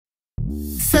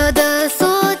صدى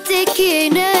صوتك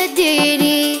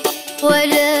يناديني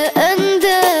ولا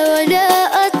أندى ولا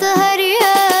أطهر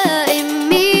يا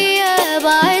أمي يا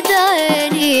بعد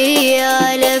عيني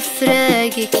على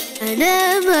فراقك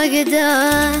أنا ما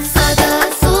أقدر. صدى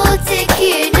صوتك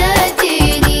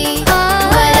يناديني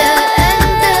ولا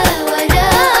أندى ولا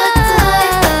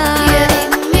أطهر يا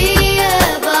أمي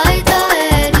يا بعد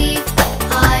عيني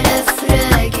على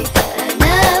فراقك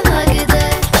أنا ما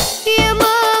أقدر. يا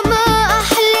ماما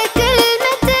أحلى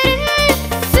كلمة ترن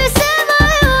في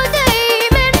سمعي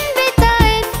ودايما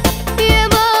بتعن. يا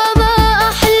ماما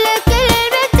أحلى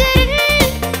كلمة ترن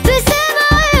في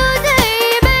سمعي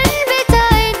ودايما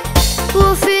بتعن.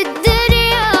 وفي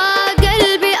الدنيا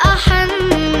قلبي أحن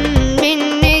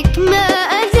منك ما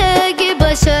ألاقي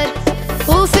بشر.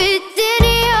 وفي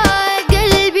الدنيا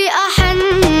قلبي أحن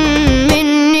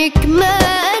منك ما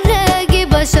ألاقي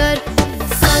بشر.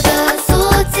 صدى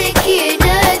صوتك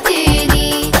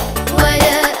يناديني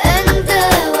ولا أندى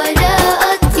ولا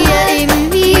أطهر يا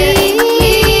أمي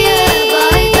يا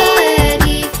بعد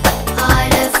عيني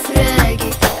على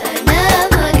فراقك أنا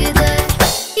ما أقدر.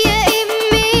 يا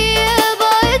أمي يا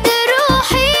بعد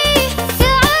روحي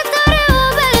يا عطر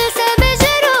وبلسم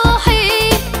جروحي.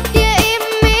 يا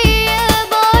أمي يا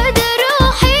بعد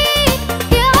روحي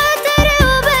يا عطر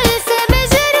وبلسم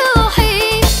جروحي.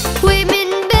 ومن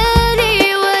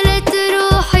بالي ولا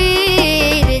تروحي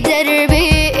لدربي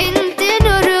انت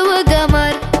نور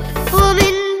وقمر.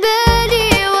 ومن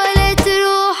بالي ولا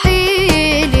تروحي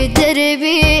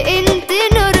لدربي انت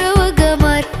نور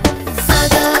وقمر.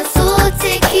 صدى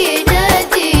صوتك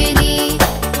يناديني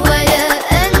ولا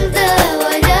أندى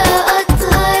ولا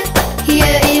أطهر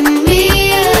يا أمي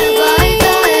يا بعد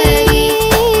عيني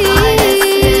على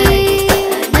فراقك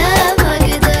أنا ما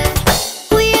أقدر.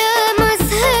 ويا ما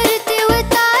سهرتي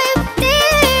وتعبتي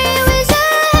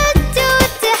وجاهدتي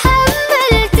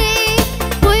وتحملتي.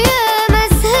 ويا ما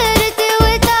سهرتي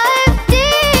وتعبتي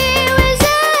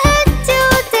وجاهدتي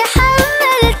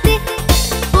وتحملتي.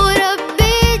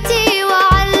 وربيتي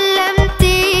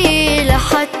وعلمتي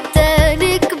لحتى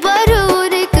نكبر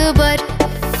ونكبر.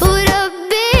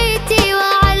 وربيتي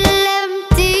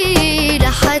وعلمتي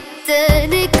لحتى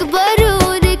نكبر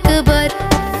ونكبر.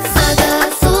 صدى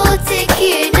صوتك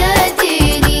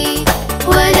يناديني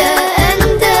ولا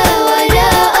أندى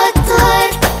ولا أطهر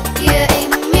يا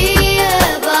أمي يا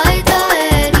بعد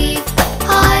عيني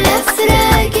على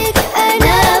فراقك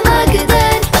أنا ما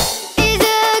أقدر.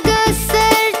 إذا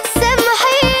قصرت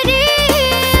سامحيني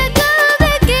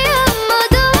قلبك يما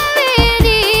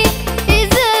ضميني.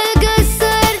 إذا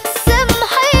قصرت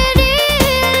سامحيني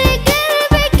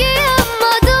قلبك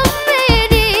يما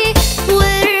ضميني.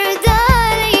 ورد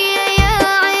عليا يا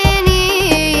عيني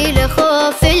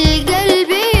لخوف القلب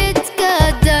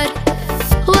يتكدر.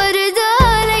 ورد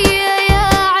عليا يا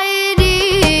عيني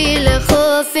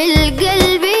لخوف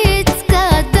القلب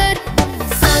يتكدر.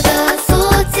 صدى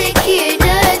صوتك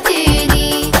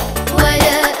يناديني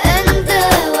ولا أندى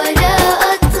ولا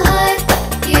أطهر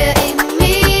يا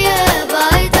أمي يا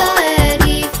بعد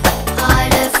عيني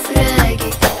على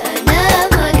فراقك أنا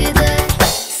ما أقدر.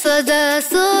 صدى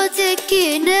صوتك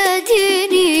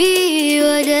يناديني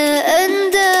ولا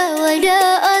أندى ولا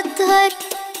أطهر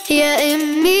يا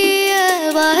أمي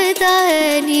يا بعد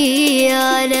عيني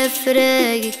على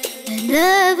فراقك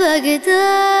أنا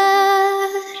بقدر.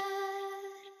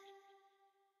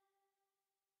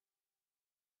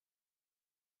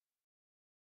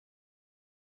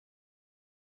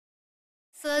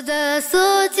 صدى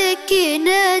صوتك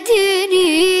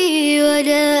يناديني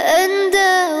ولا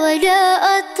أندى ولا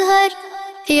أطهر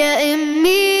يا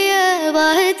أمي يا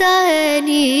بعد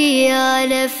عيني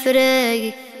على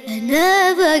فراقك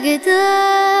أنا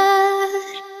بقدر.